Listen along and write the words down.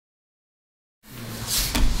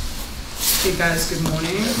Hey guys, good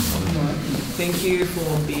morning. Thank you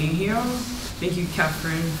for being here. Thank you,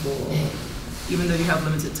 Catherine, for, even though you have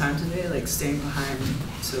limited time today, like staying behind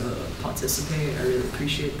to participate. I really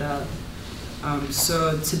appreciate that.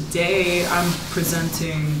 So today I'm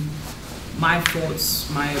presenting my thoughts,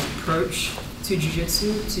 my approach to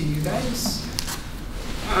Jiu-Jitsu to you guys.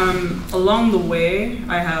 Along the way,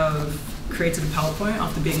 I have created a PowerPoint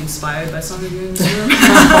after being inspired by some of you in this room.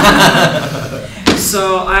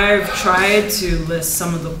 So I've tried to list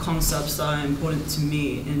some of the concepts that are important to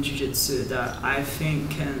me in Jiu-Jitsu that I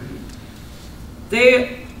think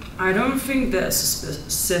I don't think they're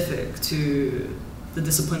specific to the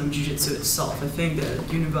discipline of Jiu-Jitsu itself. I think they're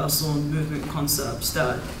universal movement concepts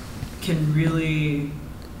that can really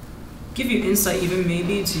give you insight even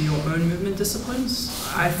maybe to your own movement disciplines.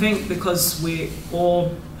 I think because we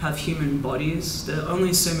all have human bodies, there are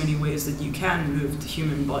only so many ways that you can move the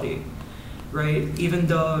human body, right? Even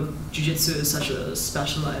though Jiu-Jitsu is such a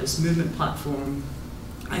specialized movement platform,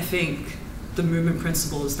 I think the movement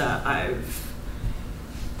principles that I've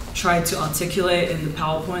tried to articulate in the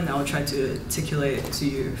PowerPoint, that I'll try to articulate to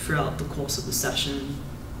you throughout the course of the session,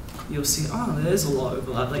 you'll see, oh, there is a lot of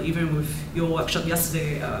overlap. Like even with your workshop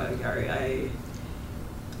yesterday, Gary,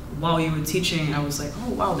 while you were teaching, I was like, oh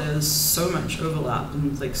wow, there's so much overlap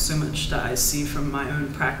and like so much that I see from my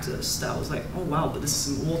own practice that I was like, oh wow, but this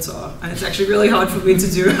is in water. And it's actually really hard for me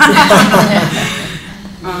to do.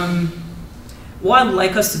 What I'd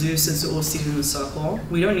like us to do, since we're all seated in a circle,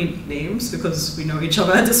 we don't need names because we know each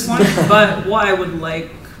other at this point, but what I would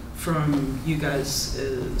like from you guys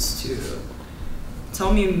is to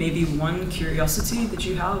tell me maybe one curiosity that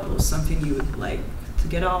you have or something you would like to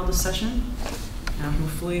get out of the session. And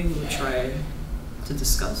hopefully we'll try to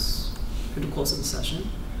discuss through the course of the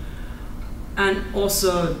session. And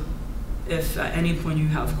also, if at any point you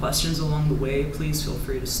have questions along the way, please feel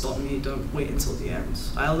free to stop me. Don't wait until the end.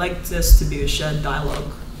 I like this to be a shared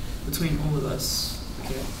dialogue between all of us.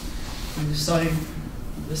 Okay. I'm starting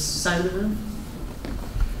this side of the room.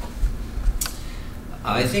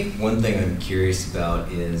 I think one thing I'm curious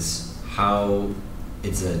about is how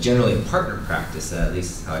it's generally a partner practice, at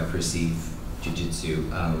least how I perceive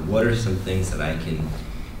Jiu-Jitsu. What are some things that I can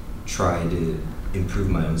try to improve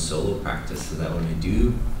my own solo practice so that when I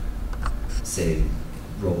do, say,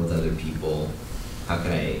 roll with other people, how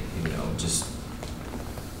can I, just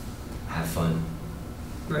have fun?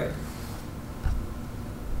 Right.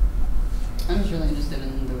 I'm just really interested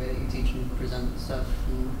in the way that you teach and present stuff,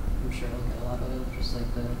 and I'm sure I'll get a lot out of just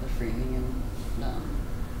like the framing and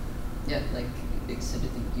yeah, like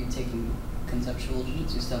excited that you taking conceptual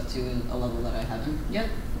jiu-jitsu stuff to a level that I haven't yet,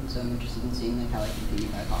 and so I'm interested in seeing like how I can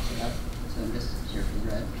piggyback off of that. So I'm just here for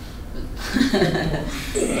the ride.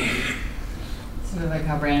 Sort of like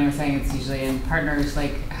how Brandon was saying, it's usually in partners,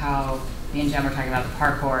 like how me and Jen were talking about the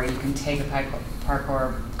parkour. You can take a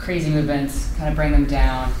parkour, crazy movements, kind of bring them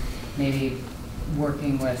down, maybe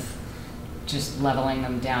working with just leveling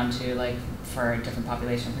them down to like for a different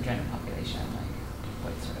population, for general population, like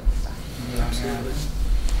what sort of stuff you can do on your own.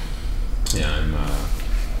 Yeah,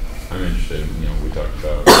 I'm interested. We talked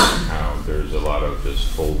about how there's a lot of just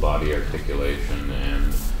full body articulation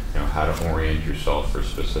and how to orient yourself for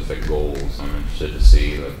specific goals. I'm interested to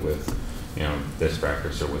see, like with this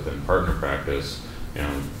practice or within partner practice,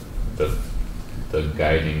 the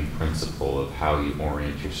guiding principle of how you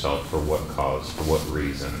orient yourself for what cause, for what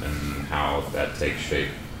reason, and how that takes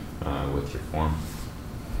shape with your form.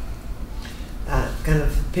 Kind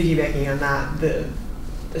of piggybacking on that,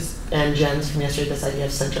 and Jen's from yesterday, this idea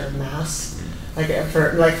of center of mass.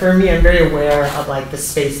 For me, I'm very aware of like the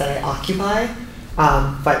space that I occupy,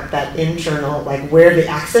 but that internal, like where the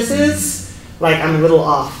axis is, like I'm a little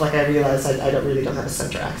off. Like I realize I really don't have a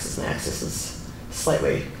center axis. My axis is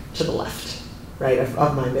slightly to the left, right, of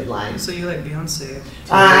my midline. So you like Beyonce?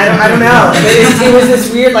 I don't know. It was this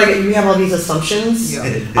weird, like you have all these assumptions,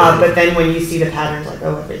 but then when you see the patterns, like,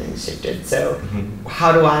 oh, everything's shifted. So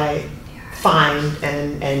how do I find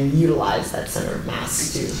and utilize that center of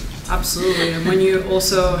mass too? Absolutely, and when you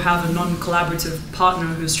also have a non-collaborative partner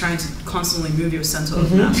who's trying to constantly move your center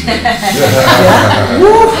of mass,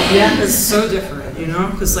 it's so different,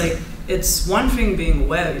 because like it's one thing being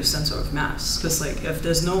aware of your center of mass, because like if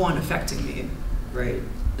there's no one affecting me, right,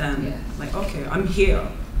 then like okay, I'm here.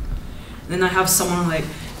 And then I have someone like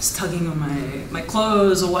just tugging on my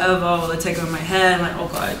clothes or whatever, or they're taking on my head, I'm like, oh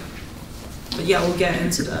god. But yeah, we'll get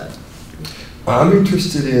into that. I'm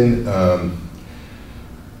interested in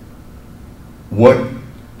what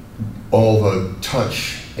all the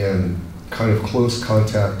touch and kind of close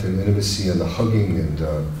contact and intimacy and the hugging and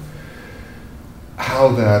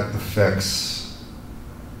how that affects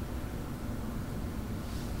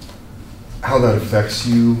how that affects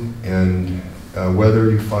you, and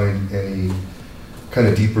whether you find any kind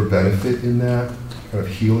of deeper benefit in that, kind of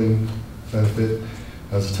healing benefit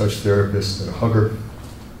as a touch therapist and a hugger.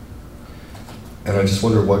 And I just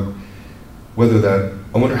wonder I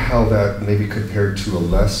wonder how that maybe compared to a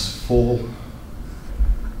less full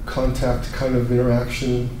contact kind of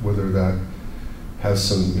interaction, whether that has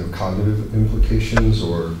some cognitive implications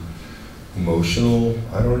or emotional.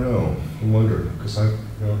 I don't know. I wonder, because I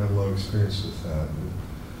don't have a lot of experience with that.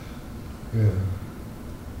 Yeah.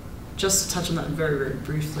 Just to touch on that very, very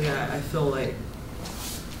briefly, I feel like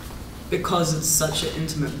because it's such an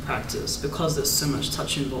intimate practice, because there's so much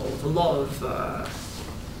touch involved, a lot of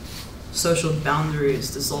social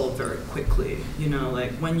boundaries dissolve very quickly.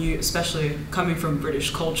 Like when you, especially coming from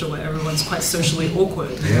British culture where everyone's quite socially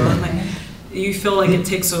awkward, like you feel like it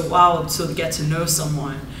takes a while to get to know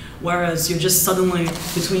someone, whereas you're just suddenly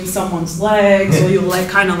between someone's legs, or you're like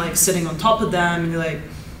kind of like sitting on top of them, and you're like,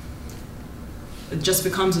 it just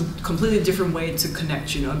becomes a completely different way to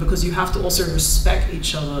connect, because you have to also respect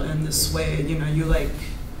each other in this way.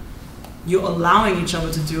 You're allowing each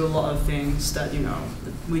other to do a lot of things that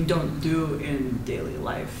we don't do in daily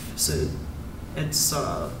life. So it's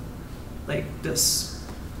like this.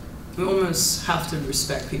 We almost have to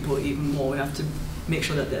respect people even more. We have to make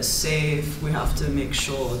sure that they're safe. We have to make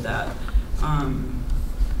sure that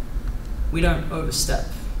we don't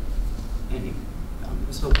overstep any.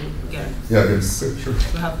 So again, sure. We'll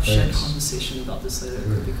have a shared conversation about this later. It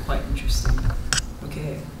could be quite interesting.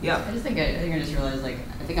 Okay, yeah. I think I just realized, like,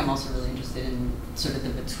 I think I'm also really interested in sort of the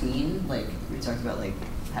between. Like, we talked about, like,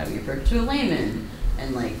 how do we approach to a layman,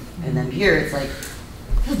 and like, and then here it's like,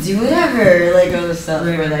 he'll do whatever, like all this stuff.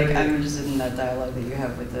 Where like, I'm interested in that dialogue that you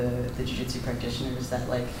have with the jiu-jitsu practitioners that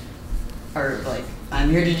like, are like, I'm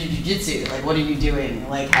here to do jiu-jitsu. Like, what are you doing?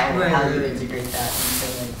 Like, how do you integrate that into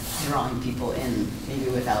like drawing people in, maybe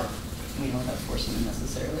without forcing them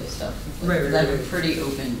necessarily stuff. Like, I have a pretty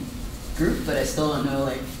open group, but I still don't know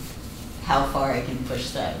like how far I can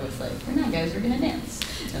push that with like, right now guys, we're gonna dance,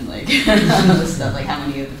 and like all this stuff. Like, how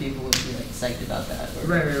many of the people would be like psyched about that? Or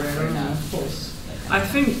not? Of course. I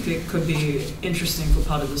think it could be interesting for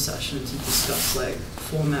part of the session to discuss like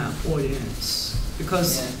format, audience,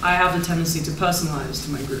 because I have the tendency to personalize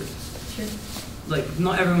to my group. Sure. Like,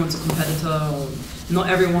 not everyone's a competitor, or not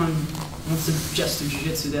everyone wants to just do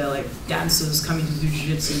jiu-jitsu. They're like dancers coming to do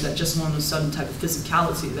jiu-jitsu that just want a certain type of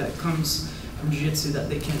physicality that comes from jiu-jitsu that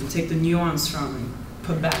they can take the nuance from and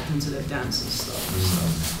put back into their dance and stuff. So I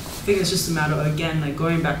think it's just a matter of, again, like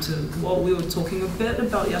going back to what we were talking a bit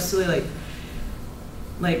about yesterday,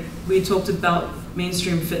 like we talked about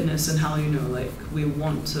mainstream fitness and how, like we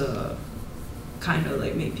want to kind of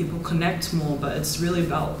like make people connect more, but it's really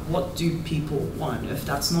about what do people want. If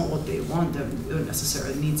that's not what they want, then we don't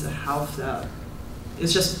necessarily need to have that.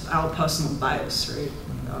 It's just our personal bias, right?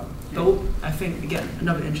 But I think, again,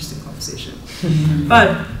 another interesting conversation.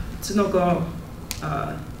 But to not go,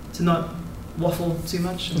 to not waffle too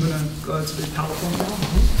much, I'm gonna go to the PowerPoint now.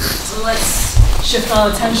 So let's shift our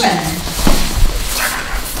attention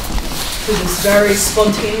to this very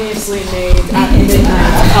spontaneously made at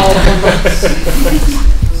midnight PowerPoint.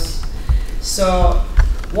 So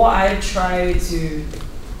what I try to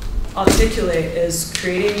articulate is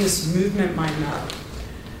creating this movement mind map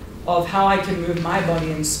of how I can move my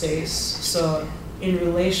body in space. So in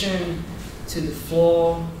relation to the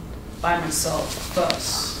floor by myself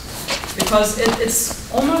first. Because it's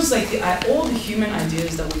almost like all the human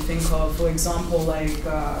ideas that we think of, for example, like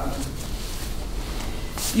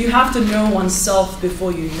you have to know oneself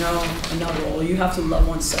before you know another, or you have to love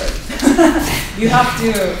oneself. You have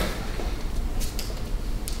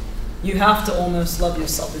to almost love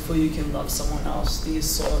yourself before you can love someone else. These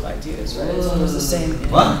sort of ideas, right? It's almost the same.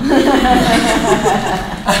 What?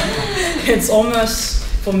 It's almost,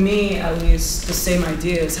 for me at least, the same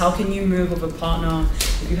ideas. How can you move with a partner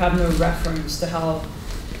if you have no reference to how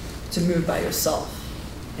to move by yourself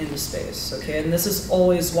in the space, okay? And this is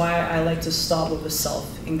always why I like to start with a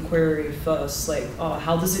self-inquiry first. Like,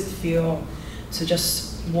 how does it feel to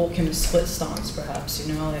just walk in a split stance, perhaps,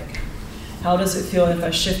 like, how does it feel if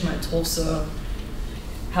I shift my torso?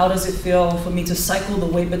 How does it feel for me to cycle the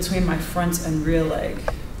weight between my front and rear leg,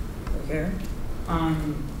 okay?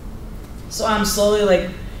 So I'm slowly like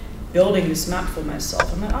building this map for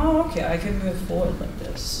myself. I'm like, oh, okay, I can move forward like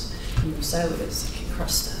this, move sideways, I can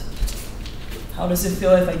cross step. How does it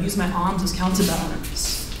feel if I use my arms as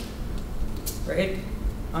counterbalance, right?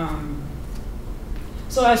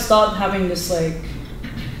 So I start having this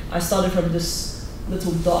I started from this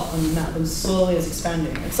little dot on the map and slowly is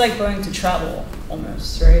expanding. It's like going to travel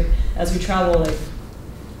almost, right? As we travel, like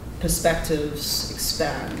perspectives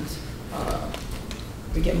expand.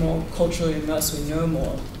 We get more culturally immersed, we know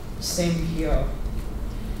more. Same here.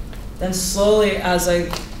 Then slowly, as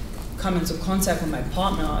I come into contact with my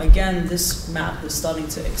partner, again, this map is starting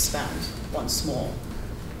to expand once more.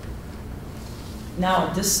 Now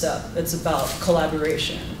at this step, it's about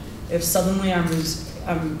collaboration. If suddenly I'm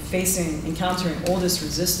encountering all this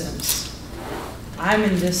resistance, I'm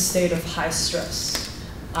in this state of high stress.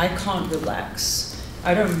 I can't relax.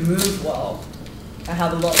 I don't move well. I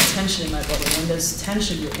have a lot of tension in my body. When there's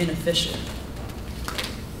tension, you're inefficient.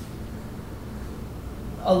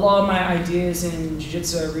 A lot of my ideas in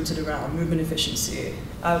jiu-jitsu are rooted around movement efficiency.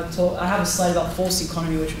 I have a slide about false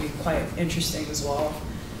economy, which would be quite interesting as well.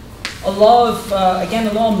 A lot of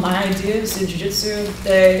my ideas in jiu-jitsu,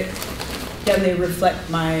 they reflect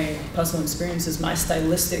my personal experiences, my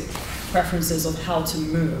stylistic preferences of how to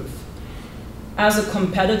move. As a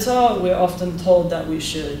competitor, we're often told that we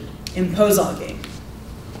should impose our game.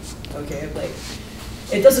 Okay, like,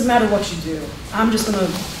 it doesn't matter what you do. I'm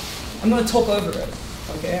gonna talk over it.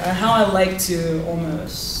 Okay, and how I like to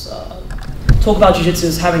almost talk about jiu-jitsu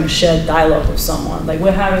is having a shared dialogue with someone. Like,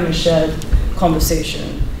 we're having a shared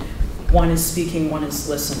conversation. One is speaking, one is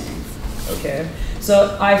listening. Okay,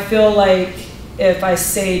 so I feel like if I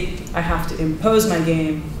say I have to impose my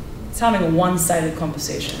game, it's having a one-sided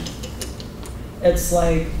conversation. It's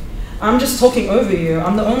like, I'm just talking over you.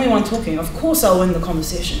 I'm the only one talking. Of course I'll win the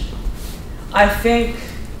conversation. I think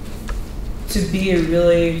to be a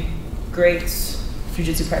really great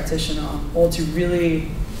jiu-jitsu practitioner, or to really,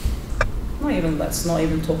 let's not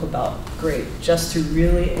even talk about great, just to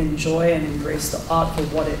really enjoy and embrace the art for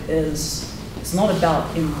what it is. It's not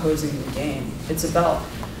about imposing the game. It's about,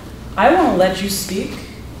 I want to let you speak.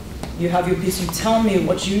 You have your piece. You tell me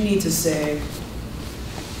what you need to say,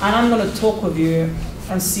 and I'm going to talk with you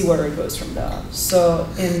and see where it goes from there. So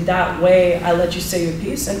in that way, I let you say your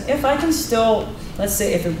piece, and if I can still, let's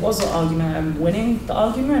say if it was an argument, I'm winning the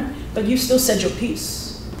argument, but you still said your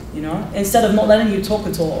piece, you know, instead of not letting you talk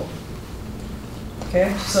at all.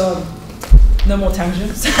 Okay, so no more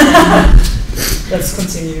tangents. Let's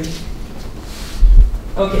continue.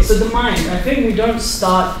 Okay, so the mind. I think we don't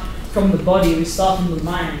start from the body, we start from the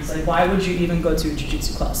mind. It's like, why would you even go to a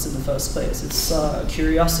jiu-jitsu class in the first place? It's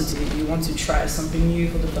curiosity. You want to try something new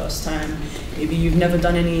for the first time. Maybe you've never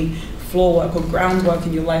done any floor work or groundwork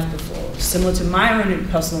in your life before. Similar to my own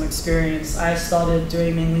personal experience, I started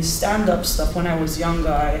doing mainly stand-up stuff when I was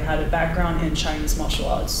younger. I had a background in Chinese martial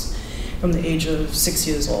arts from the age of 6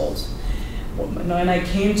 years old. When I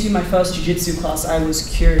came to my first jiu-jitsu class, I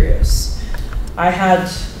was curious. I had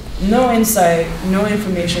no insight, no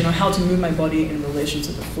information on how to move my body in relation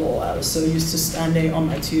to the floor. I was so used to standing on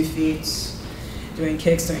my 2 feet, doing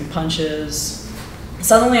kicks, doing punches.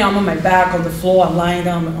 Suddenly I'm on my back on the floor, I'm lying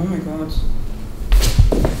down, I'm like, oh my God.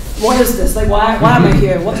 What is this? Like, why am I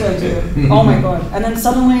here? What do I do? Oh my God. And then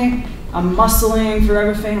suddenly I'm muscling through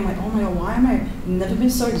everything. I'm like, oh my God, why am I? I've never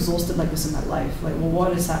been so exhausted like this in my life. Like, well,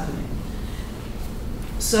 what is happening?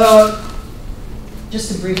 So,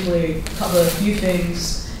 just to briefly cover a few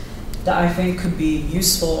things that I think could be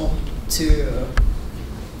useful to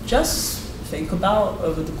just think about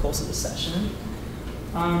over the course of the session.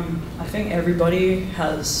 I think everybody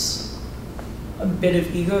has a bit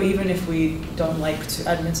of ego, even if we don't like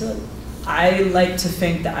to admit it. I like to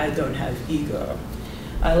think that I don't have ego.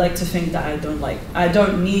 I like to think that I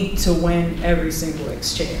don't need to win every single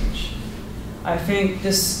exchange. I think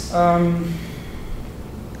this, the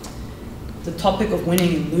topic of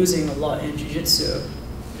winning and losing a lot in jiu-jitsu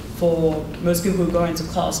for most people who go into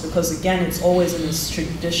class, because again, it's always in this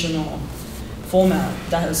traditional format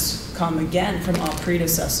that has come again from our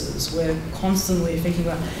predecessors. We're constantly thinking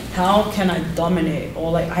about how can I dominate,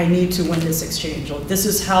 or like I need to win this exchange, or this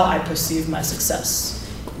is how I perceive my success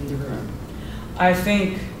in the room. I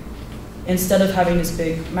think instead of having this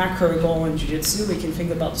big macro goal in jiu-jitsu, we can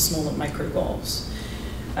think about the smaller micro goals.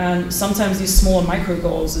 And sometimes these smaller micro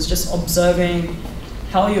goals is just observing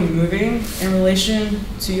how you're moving in relation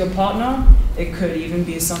to your partner. It could even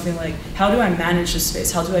be something like, how do I manage the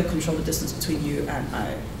space? How do I control the distance between you and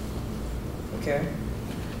I? Okay.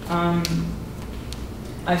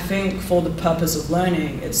 I think for the purpose of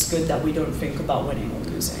learning, it's good that we don't think about winning or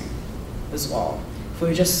losing as well. If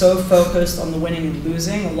we're just so focused on the winning and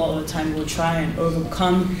losing, a lot of the time we'll try and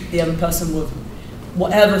overcome the other person with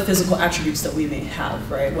whatever physical attributes that we may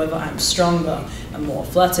have, right? Whether I'm stronger, I'm more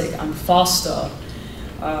athletic, I'm faster.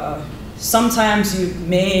 Sometimes you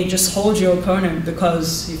may just hold your opponent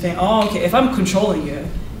because you think, oh, okay, if I'm controlling you,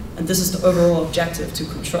 and this is the overall objective, to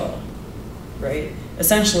control, right?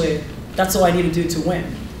 Essentially, that's all I need to do to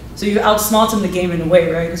win. So you outsmart in the game in a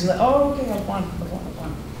way, right? Because you're like, oh, okay, I won.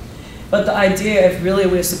 But the idea, if really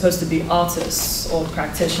we're supposed to be artists or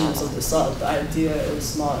practitioners of this art, the idea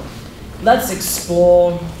is not, let's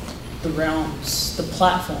explore the realms, the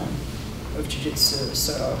platform of jiu-jitsu.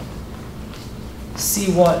 So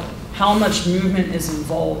see how much movement is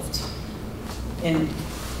involved in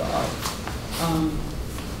the art.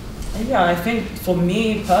 And yeah, I think for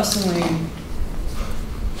me personally,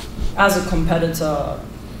 as a competitor,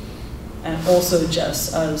 and also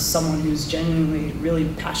just as someone who's genuinely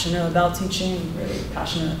really passionate about teaching, really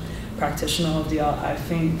passionate practitioner of the art, I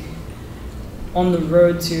think on the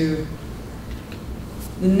road to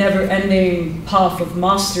the never-ending path of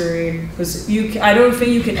mastery, because I don't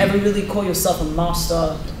think you can ever really call yourself a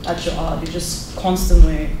master at your art. You're just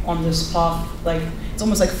constantly on this path, like it's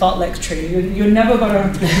almost like fartlek tree. You're never gonna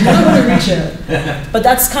reach it. But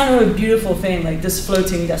that's kind of a beautiful thing, like this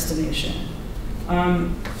floating destination.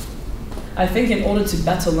 I think in order to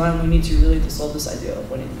better learn, we need to really dissolve this idea of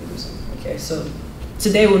winning and losing. Okay, so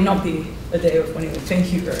today will not be a day of winning.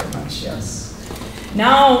 Thank you very much. Yes.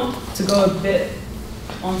 Now to go a bit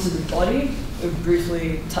onto the body, we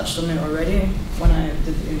briefly touched on it already when I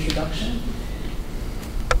did the introduction.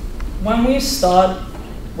 When we start,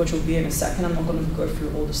 which will be in a second, I'm not going to go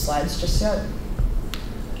through all the slides just yet.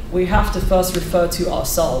 We have to first refer to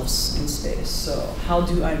ourselves in space. So how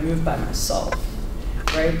do I move by myself?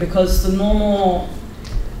 Right? Because our normal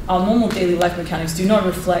daily life mechanics do not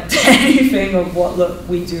reflect anything of what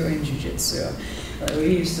we do in jiu-jitsu. Like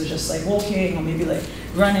we used to just like walking or maybe like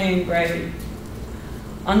running, right?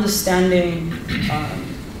 Understanding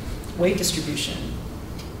weight distribution,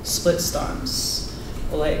 split stance,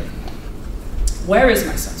 or like where is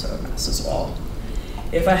my center of mass as well.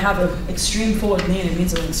 If I have an extreme forward lean, it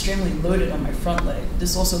means I'm extremely loaded on my front leg.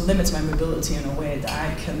 This also limits my mobility in a way that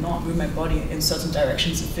I cannot move my body in certain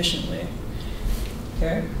directions efficiently.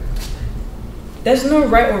 Okay? There's no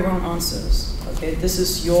right or wrong answers. Okay? This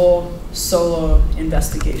is your solo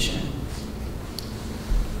investigation.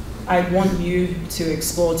 I want you to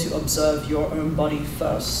explore, to observe your own body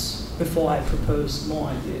first before I propose more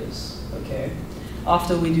ideas. Okay?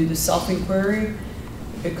 After we do the self-inquiry,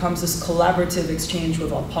 it becomes this collaborative exchange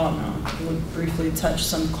with our partner. We'll briefly touch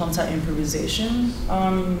some contact improvisation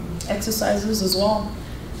exercises as well.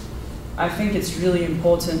 I think it's really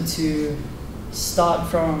important to start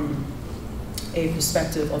from a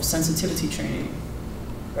perspective of sensitivity training,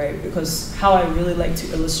 right? Because how I really like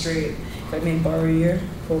to illustrate, if I may borrow you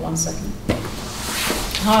for 1 second,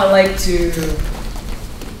 how I like to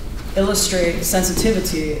illustrate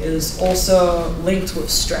sensitivity is also linked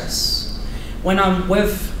with stress. When I'm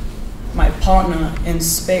with my partner in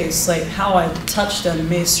space, like how I touch them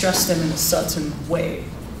may stress them in a certain way.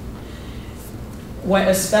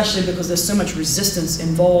 Especially because there's so much resistance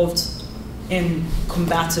involved in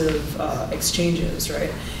combative exchanges,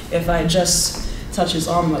 right? If I just touch his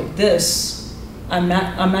arm like this, I'm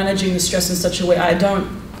managing the stress in such a way I don't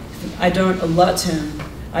alert him.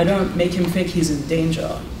 I don't make him think he's in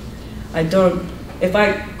danger. If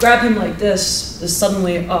I grab him like this, there's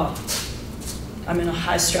suddenly, I'm in a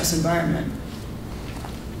high stress environment.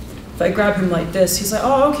 If I grab him like this, he's like,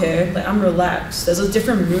 oh, okay, like I'm relaxed. There's a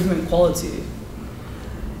different movement quality.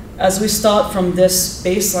 As we start from this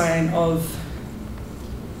baseline of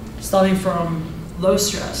starting from low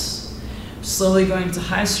stress, slowly going to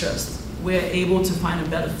high stress, we're able to find a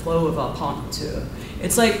better flow with our partner too.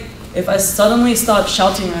 It's like if I suddenly start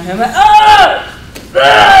shouting at him, like, ah!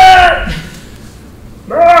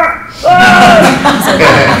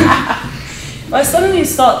 If I suddenly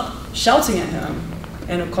start shouting at him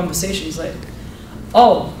in a conversation, he's like,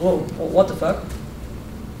 oh, whoa, what the fuck?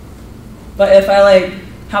 But if I like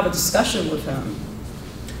have a discussion with him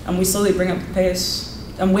and we slowly bring up the pace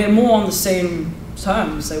and we're more on the same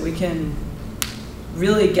terms, like we can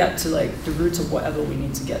really get to like the root of whatever we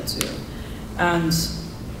need to get to. And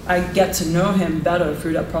I get to know him better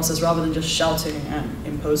through that process rather than just shouting and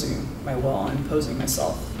imposing my will and imposing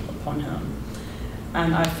myself upon him.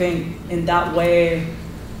 And I think in that way,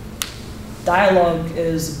 dialogue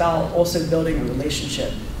is about also building a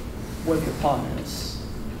relationship with your partners.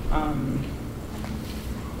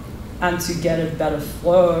 And to get a better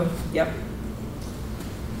flow, yep.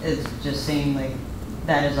 It's just saying like,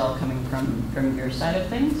 that is all coming from your side of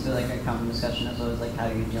things? So like a common discussion is always like, how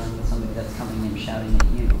are you dealing with somebody that's coming and shouting at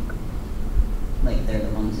you? Like they're the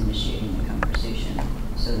ones initiating the conversation.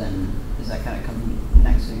 So then, does that kind of come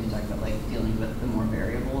next when you talk about like dealing with the more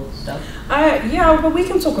variable stuff? Yeah, but we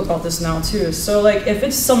can talk about this now too. So like if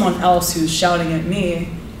it's someone else who's shouting at me,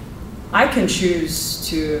 I can choose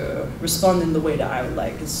to respond in the way that I would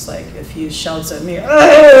like. It's like if he shouts at me,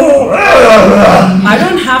 I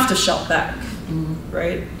don't have to shout back,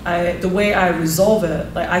 right? The way I resolve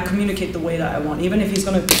it, like I communicate the way that I want. Even if he's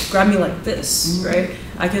gonna grab me like this, right?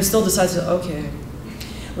 I can still decide to, okay,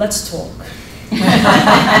 let's talk.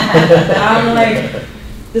 I'm like,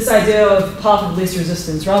 this idea of path of least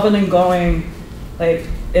resistance, rather than going, like,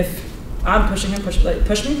 if I'm pushing him, push me.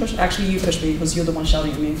 Actually, you push me because you're the one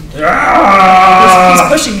shouting at me. He's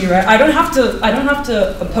pushing me, right? I don't have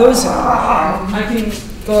to oppose him. I can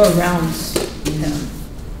go around him,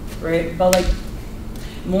 right? But like,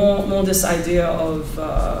 more this idea of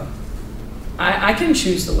I can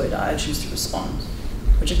choose the way that I choose to respond,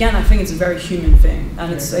 which again I think it's a very human thing,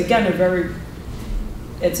 and it's again a very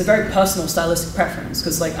personal stylistic preference,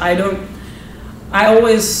 because like I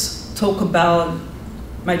always talk about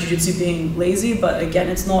my jiu-jitsu being lazy, but again,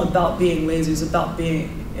 it's not about being lazy, it's about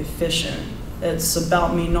being efficient. It's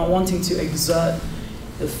about me not wanting to exert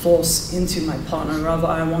the force into my partner, rather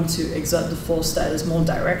I want to exert the force that is more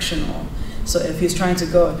directional. So if he's trying to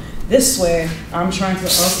go this way, I'm trying to,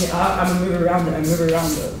 okay, I'm gonna move around it, I move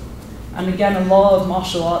around it. And again, a lot of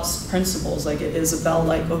martial arts principles, like it is about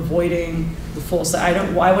like avoiding the force.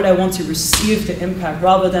 That why would I want to receive the impact,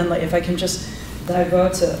 rather than like if I can just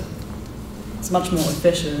divert it, it's much more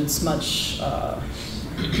efficient, it's much a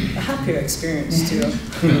happier experience too.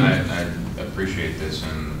 I appreciate this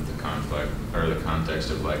in the conflict, or the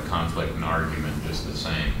context of like conflict and argument just the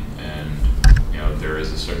same. And you know, there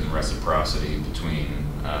is a certain reciprocity between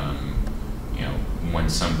you know, when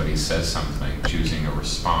somebody says something, choosing a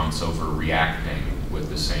response over reacting with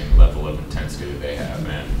the same level of intensity that they have,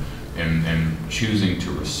 and choosing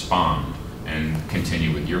to respond and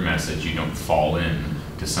continue with your message. You don't fall in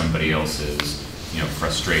to somebody else's, you know,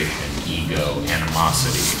 frustration, ego,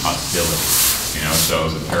 animosity, hostility. You know, so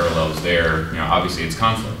the parallels there, you know, obviously it's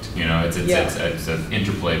conflict. You know, it's an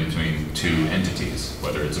interplay between two entities,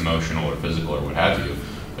 whether it's emotional or physical or what have you.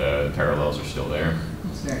 The parallels are still there.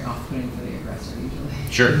 It's very off-putting for the aggressor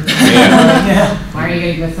usually. Sure. Yeah. Why are you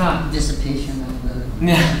getting this up? Dissipation of the.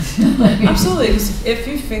 Yeah. Absolutely. If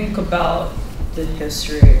you think about the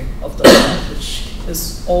history of the art, which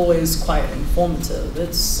is always quite informative,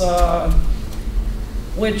 it's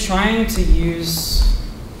we're trying to use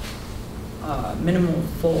minimal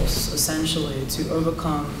force essentially to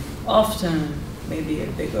overcome often maybe a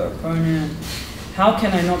bigger opponent. How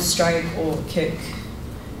can I not strike or kick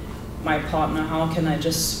my partner? How can I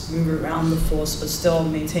just move around the force but still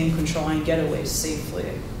maintain control and get away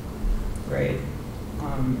safely, right?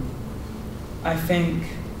 I think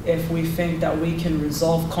if we think that we can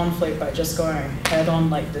resolve conflict by just going head on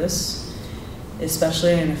like this,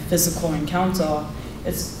 especially in a physical encounter,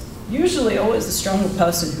 it's usually always the stronger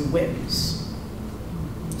person who wins.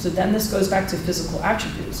 So then this goes back to physical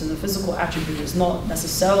attributes, and the physical attribute is not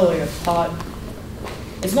necessarily a part,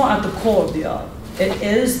 it's not at the core of the art. It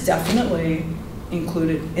is definitely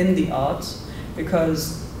included in the art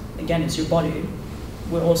because, again, it's your body.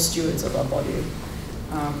 We're all stewards of our body.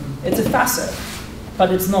 It's a facet,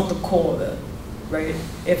 but it's not the core of it, right?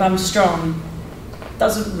 If I'm strong,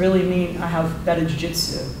 doesn't really mean I have better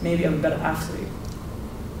jiu-jitsu. Maybe I'm a better athlete,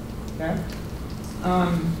 okay?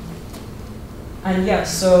 And yeah,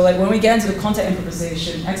 so like when we get into the contact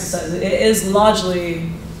improvisation exercise, it is largely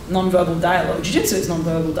non-verbal dialogue. Jiu-jitsu is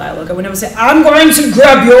non-verbal dialogue. I would never say, I'm going to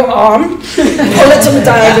grab your arm, pull it to the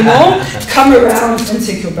diagonal, come around and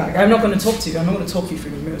take your back. I'm not going to talk to you. I'm not going to talk you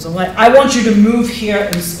through the moves. I'm like, I want you to move here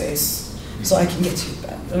in space so I can get to your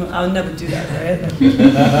back. I'll never do that,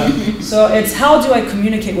 right? So it's how do I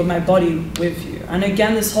communicate with my body with you? And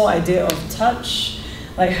again, this whole idea of touch,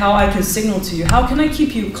 like how I can signal to you. How can I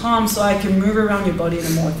keep you calm so I can move around your body in a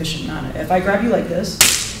more efficient manner? If I grab you like this,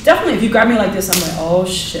 definitely if you grab me like this, I'm like, oh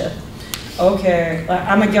shit. Okay, like,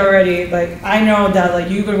 I'm gonna get ready. Like, I know that like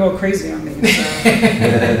you're gonna go crazy on me.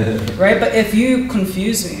 So. Right? But if you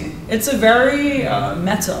confuse me, it's a very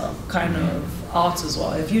meta kind of art as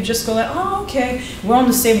well. If you just go like, oh, okay, we're on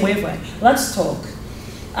the same wavelength, let's talk.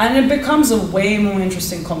 And it becomes a way more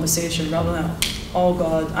interesting conversation rather than, oh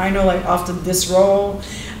God, I know like after this roll,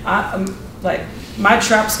 like my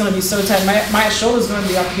trap's gonna be so tight, my shoulder's gonna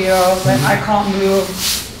be up here, like I can't move.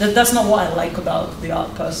 That's not what I like about the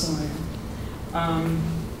art personally. Can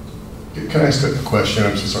I ask a question?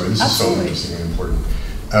 I'm so sorry, this Absolutely. is so interesting and important.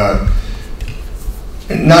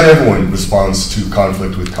 Not everyone responds to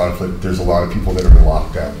conflict with conflict. There's a lot of people that are in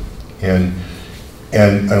lockdown, and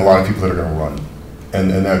a lot of people that are going to run,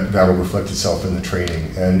 and that'll reflect itself in the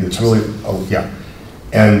training. And it's really,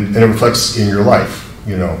 and it reflects in your life,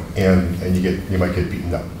 you know, and you might get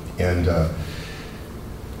beaten up. And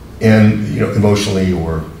and emotionally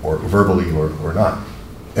or verbally or not.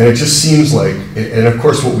 And it just seems like, and of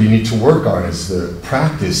course what we need to work on is the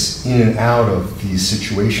practice in and out of these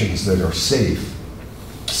situations that are safe,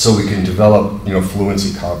 so we can develop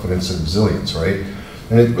fluency, confidence, and resilience, right?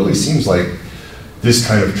 And it really seems like this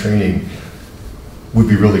kind of training would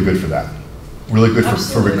be really good for that. Really good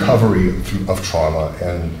for recovery of trauma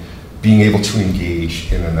and being able to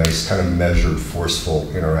engage in a nice kind of measured, forceful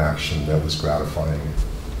interaction that was gratifying and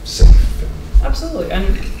safe. Absolutely,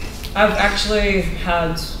 and I've actually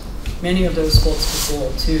had many of those thoughts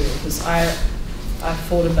before too, because I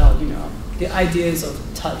thought about the ideas of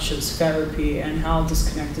touch as therapy and how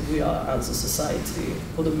disconnected we are as a society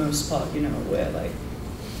for the most part. We're like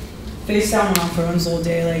face down on our phones all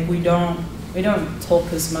day. Like we don't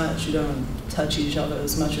talk as much. We don't touch each other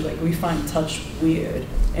as much. Like we find touch weird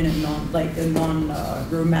in a non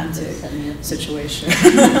romantic situation.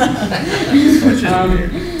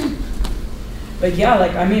 But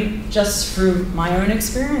yeah, just through my own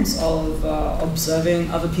experience of observing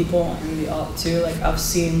other people in the art too, I've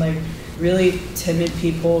seen really timid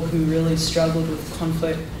people who really struggled with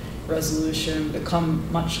conflict resolution become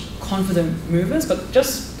much confident movers, but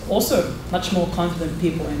just also much more confident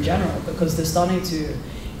people in general, because they're starting to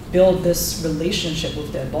build this relationship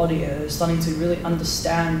with their body, and they're starting to really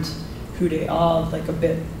understand who they are a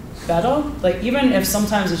bit better. Even if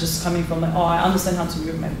sometimes it's just coming from I understand how to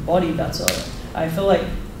move my body better. I feel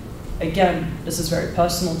again, this is very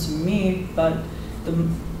personal to me, but the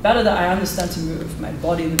better that I understand to move my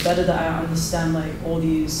body, the better that I understand all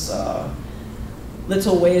these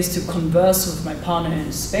little ways to converse with my partner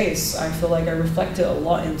in space. I feel I reflect it a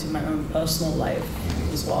lot into my own personal life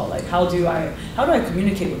as well. How do I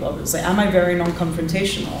communicate with others? Am I very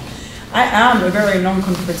non-confrontational? I am a very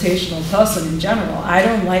non-confrontational person in general. I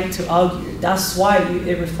don't like to argue. That's why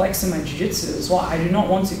it reflects in my jiu-jitsu as well. I do not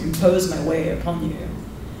want to impose my way upon you.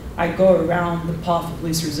 I go around the path of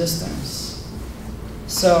least resistance.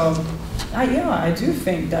 So, I do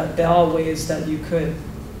think that there are ways that you could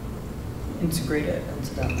integrate it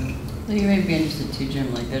into that. You may be interested too,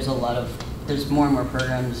 Jim. There's more and more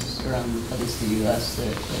programs around at least the U.S.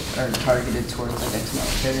 that are targeted towards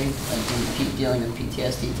ex-military, dealing with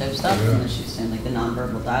PTSD type stuff. Yeah. And she's saying the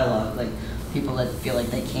nonverbal dialogue, people that feel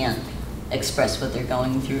they can't express what they're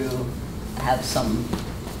going through, have some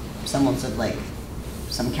semblance of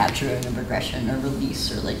some capturing of aggression or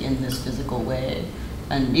release or in this physical way.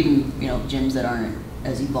 And even gyms that aren't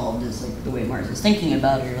as evolved as the way Mars is thinking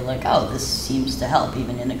about it, you're oh, this seems to help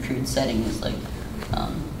even in a crude setting. Is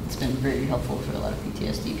it's been very helpful for a lot of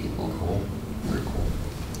PTSD people. Cool, very cool.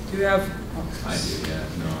 Do you have? I do, yeah.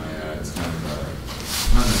 No, it's kind of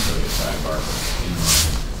not necessarily a sidebar,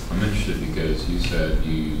 but I'm interested because you said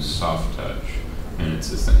you use soft touch, and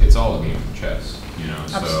it's all a game of chess,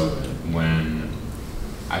 Absolutely. So when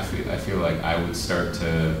I feel I would start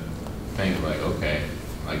to think okay,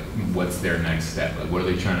 what's their next step? What are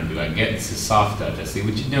they trying to do? I get it's a soft touch. I see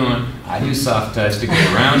what you're doing. I do soft touch to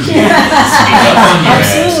get around you, sneak up on your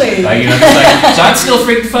Absolutely. ass. So I'd still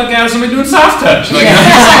freak the fuck out if somebody doing soft touch. I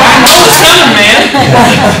know it's coming,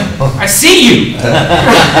 man. I see you.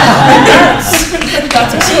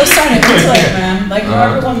 That's a suicide intellect, man.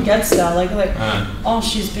 Everyone gets that. Oh,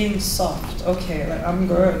 she's being soft. Okay, I'm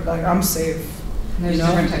good. I'm safe. There's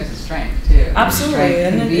different types of strength too. Absolutely,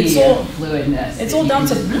 and it's all fluidness. It's all down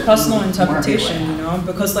to personal interpretation,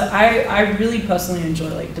 because I really personally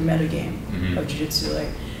enjoy the meta game of jiu-jitsu.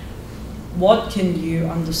 What can you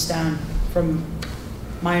understand from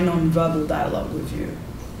my non-verbal dialogue with you?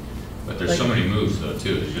 But there's so many moves though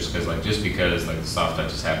too. It's just because the soft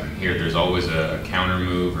touch is happening here, there's always a counter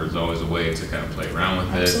move, or there's always a way to kind of play around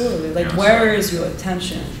with it. Absolutely. Where is your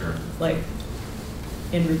attention? Sure.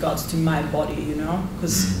 In regards to my body,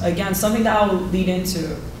 because again, something that I'll lead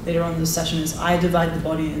into later on in this session is I divide the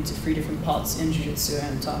body into 3 different parts in jiu-jitsu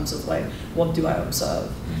in terms of what do I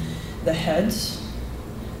observe? The head,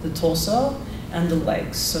 the torso, and the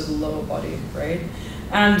legs, so the lower body, right?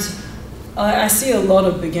 And I see a lot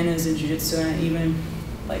of beginners in jiu-jitsu, and even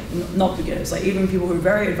not beginners, even people who are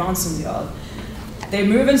very advanced in the art. They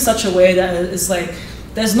move in such a way that it's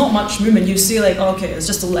there's not much movement. You see okay, it's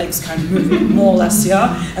just the legs kind of moving, more or less,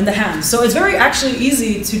 and the hands. So it's very actually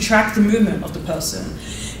easy to track the movement of the person.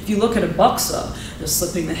 If you look at a boxer, they're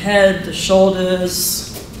slipping the head, the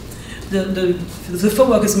shoulders, the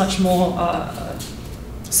footwork is much more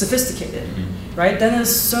sophisticated, right? Then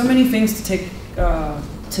there's so many things to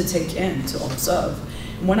take in, to observe.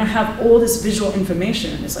 And when I have all this visual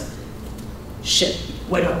information, it's shit,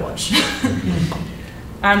 where do I watch?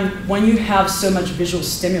 And when you have so much visual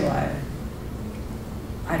stimuli,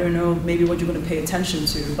 I don't know maybe what you're going to pay attention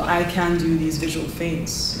to, but I can do these visual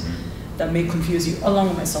feints that may confuse you, along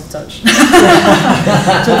with my soft touch.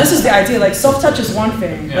 So this is the idea, like soft touch is one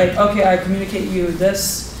thing, like, okay, I communicate you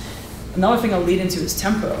this. Another thing I'll lead into is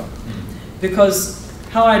tempo. Because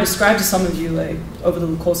how I described to some of you, like, over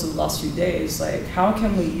the course of the last few days, like, how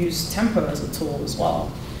can we use tempo as a tool as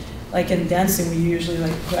well? Like in dancing, we usually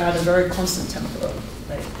like put out a very constant tempo,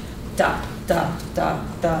 like da, da, da,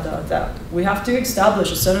 da, da, da. We have to establish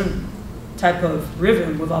a certain type of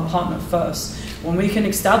rhythm with our partner first. When we can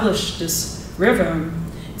establish this rhythm,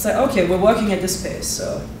 it's like, okay, we're working at this pace.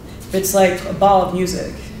 So if it's like a bar of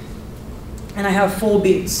music, and I have 4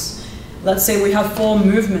 beats, let's say we have 4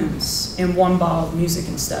 movements in 1 bar of music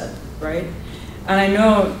instead, right? And I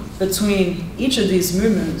know between each of these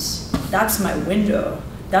movements, that's my window,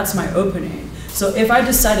 that's my opening. So if I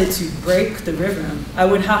decided to break the rhythm, I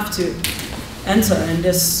would have to enter in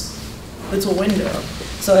this little window.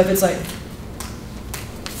 So if it's like,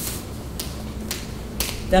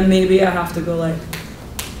 then maybe I have to go like,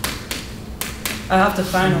 I have to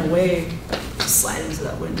find a way to slide into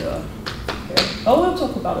that window. Okay. Oh, we'll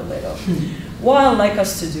talk about it later. What I'd like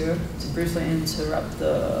us to do, to briefly interrupt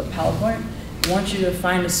the PowerPoint, I want you to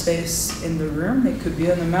find a space in the room. It could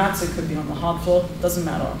be on the mats, it could be on the hard floor, doesn't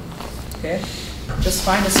matter. Okay? Just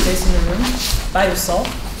find a space in the room by yourself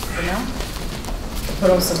for now.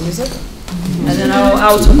 Put on some music. And then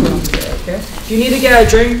I'll talk around today, okay? If you need to get a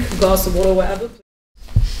drink, a glass of water, whatever,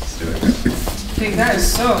 Let's do it. okay,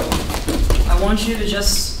 guys, so I want you to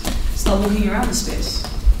just start walking around the space.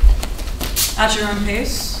 At your own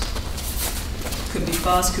pace. Could be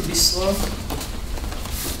fast, could be slow.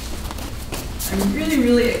 And really,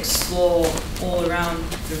 really explore all around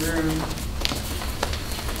the room.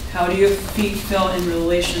 How do your feet feel in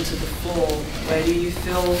relation to the floor? Where do you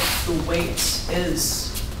feel the weight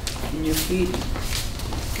is in your feet?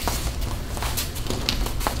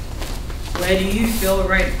 Where do you feel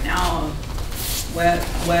right now?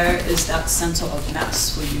 Where is that center of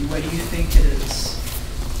mass for you? Where do you think it is?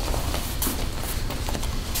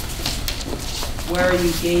 Where are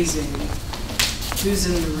you gazing? Who's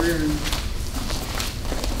in the room?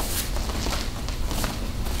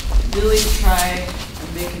 Really try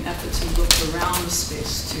and make an effort to look around the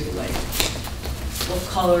space too, like what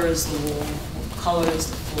color is the wall? What color is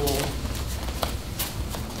the floor?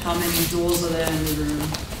 How many doors are there in the room?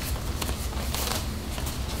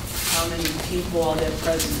 How many people are there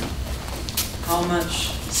present? How much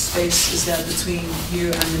space is there between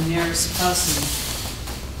you and the nearest person?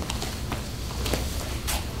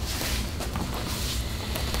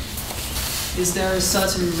 Is there a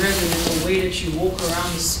certain rhythm in the way that you walk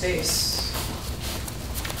around the space?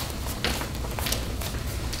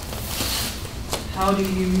 How do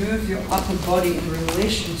you move your upper body in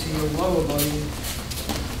relation to your lower body?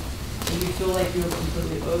 Do you feel like you're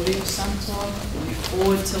completely over your center? Are you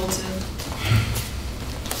forward tilted?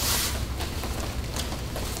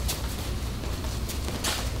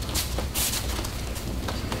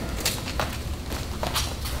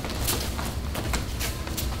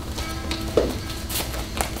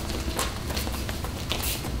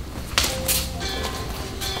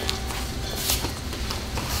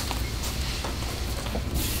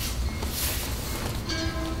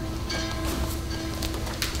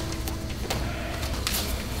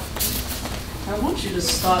 I want you to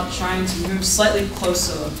start trying to move slightly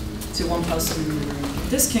closer to one person in the room.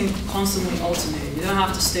 This can constantly alternate. You don't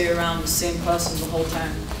have to stay around the same person the whole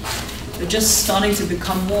time. You're just starting to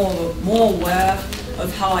become more aware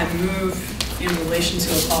of how I move in relation to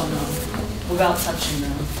a partner without touching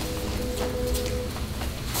them.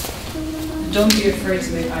 Don't be afraid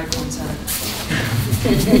to make eye contact.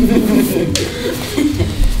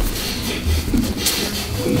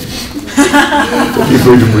 Don't be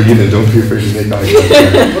afraid to breathe and don't be afraid to make eye contact.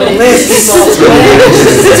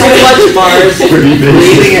 Too much bars.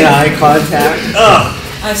 Breathing and eye contact. Ugh.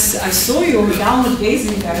 I saw you over downward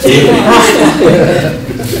gazing guys.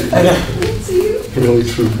 Really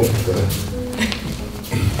true point there.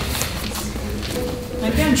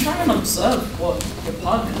 Again, try and observe what your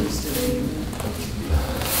partner is doing.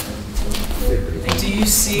 Like, do you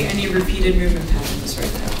see any repeated movement patterns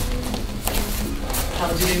right now? How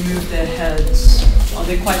do they move their heads? Are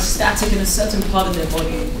they quite static in a certain part of their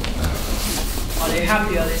body? Are they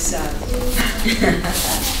happy? Are they sad?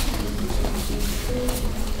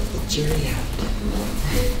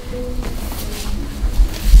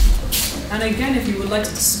 And again, if you would like to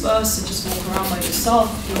disperse and just walk around by yourself,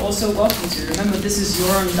 you're also welcome to. Remember, this is your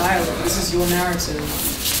own dialogue. This is your narrative.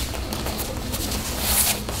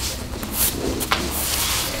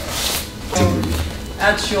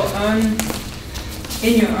 At your own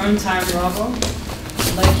in your own time rather,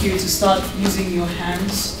 I'd like you to start using your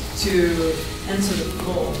hands to enter the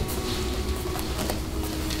floor.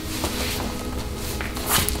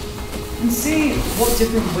 And see what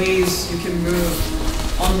different ways you can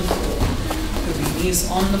move on the floor. Could be knees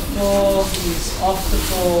on the floor, knees off the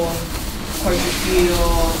floor,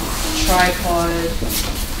 quadrupedal, tripod.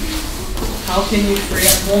 How can you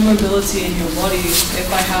create more mobility in your body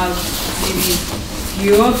if I have maybe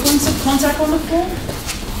fewer points of contact on the floor,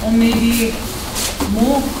 or maybe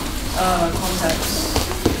more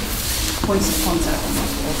points of contact on the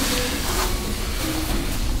floor?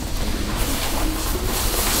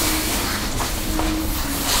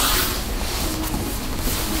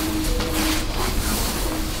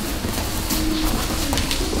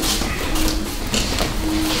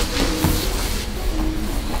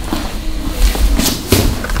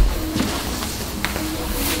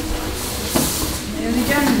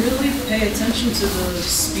 Pay attention to the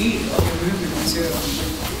speed of your movement too.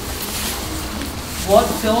 What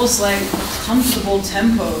feels like a comfortable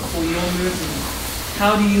tempo for your movement?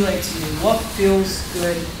 How do you like to move? What feels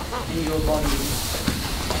good in your body?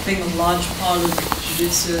 I think a large part of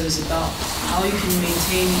Jiu-Jitsu is about how you can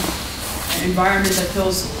maintain an environment that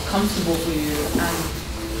feels comfortable for you,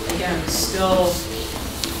 and again, still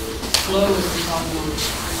flow with the problem.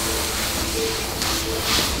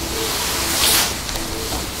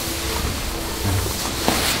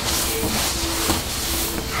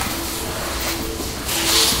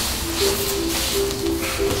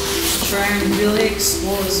 Try and really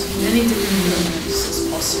explore as many different movements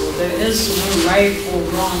as possible. There is no right or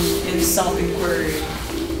wrong in self-inquiry.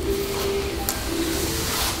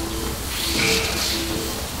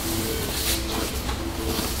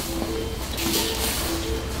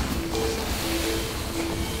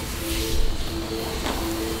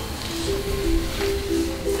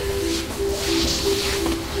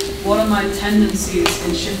 What are my tendencies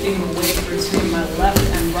in shifting the weight between my left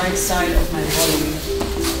and right side of my body?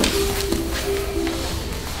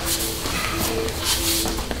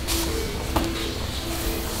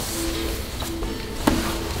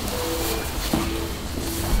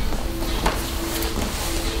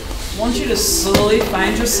 I want you to slowly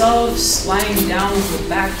find yourself sliding down with your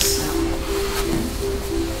backs now.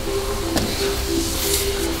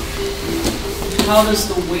 How does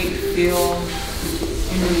the weight feel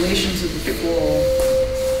in relation to the floor?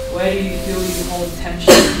 Where do you feel you hold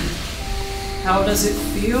tension? How does it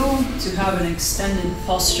feel to have an extended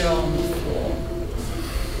posture on the floor?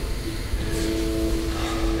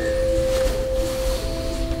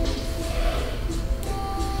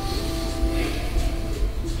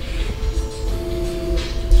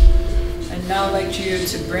 Now I'd like you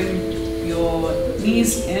to bring your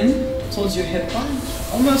knees in towards your hip line,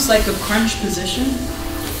 almost like a crunch position.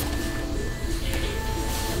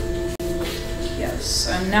 Yes,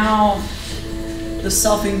 and now the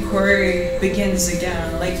self-inquiry begins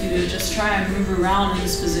again. I'd like you to just try and move around in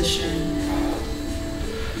this position.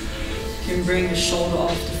 You can bring your shoulder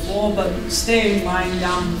off the floor, but stay lying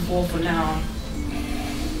down on the floor for now.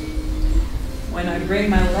 When I bring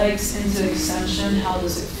my legs into extension, how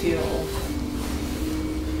does it feel?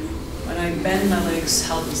 When I bend my legs,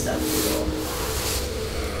 how does that feel?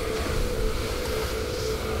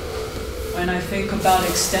 When I think about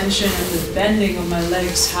extension and the bending of my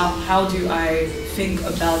legs, how do I think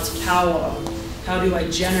about power? How do I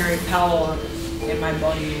generate power in my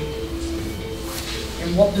body?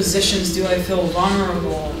 In what positions do I feel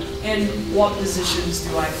vulnerable? In what positions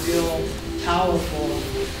do I feel powerful?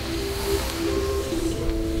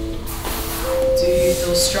 Do you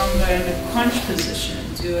feel stronger in a crunch position?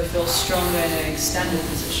 Do I feel stronger in an extended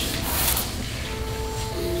position?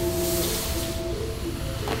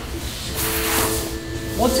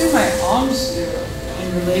 What do my arms do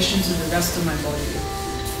in relation to the rest of my body?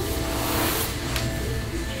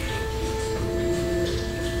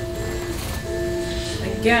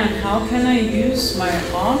 Again, how can I use my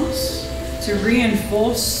arms to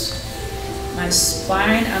reinforce my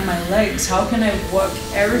spine and my legs? How can I work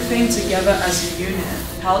everything together as a unit?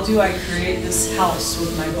 How do I create this house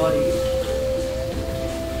with my body?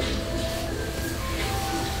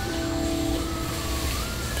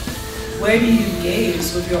 Where do you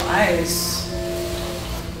gaze with your eyes?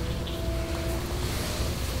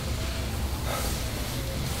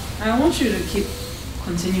 I want you to keep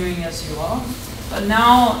continuing as you are, but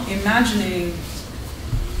now imagining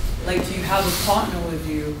like you have a partner with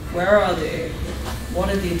you. Where are they? What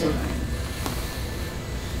are they doing?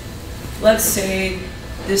 Let's say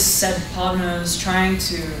this said partner is trying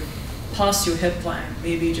to pass your hip line,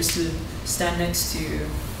 maybe just to stand next to you.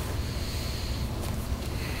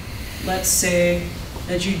 Let's say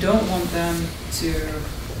that you don't want them to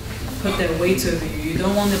put their weight over you. You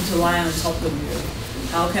don't want them to lie on top of you.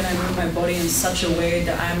 How can I move my body in such a way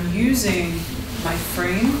that I'm using my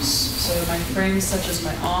frames, so my frames such as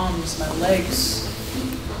my arms, my legs,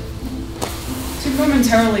 to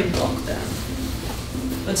momentarily block them,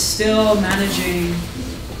 but still managing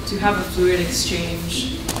to have a fluid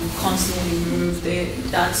exchange and constantly move.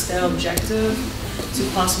 That's their objective, to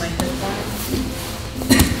pass my hip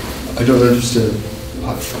line. I don't understand.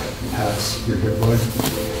 Pass your hip line?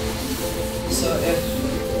 So if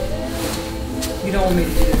you don't want me to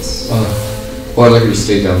do this, well, I'd like you to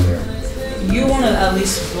stay down there. you want to at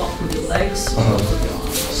least block with your legs, with your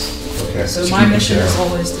arms. Okay. So Just my keep it mission there. is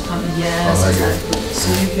always to come, yes, I get it. exactly. So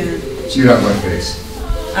you can, So you're not my face.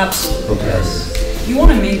 absolutely, Okay. yes. You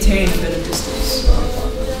want to maintain a bit of distance.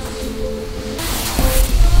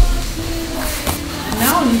 And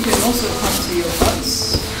now you can also come to your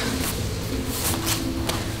butts.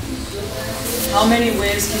 How many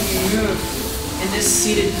ways can you move in this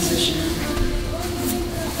seated position?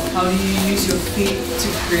 How do you use your feet to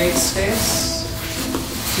create space?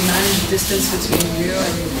 To manage distance between you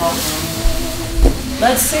and your partner?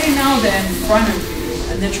 Let's say now they're in front of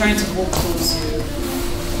you and they're trying to walk towards you.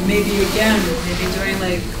 Maybe doing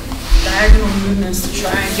like diagonal movements to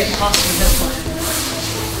try and get past the hip line.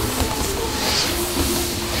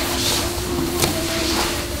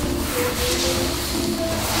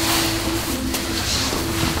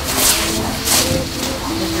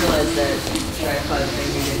 I just realized that tripod thing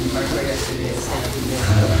we did in parkour yesterday is stand up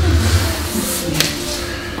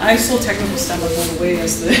and I saw technical stand up all the way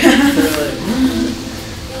yesterday.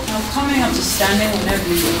 Now coming up to standing whenever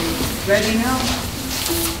you're ready now.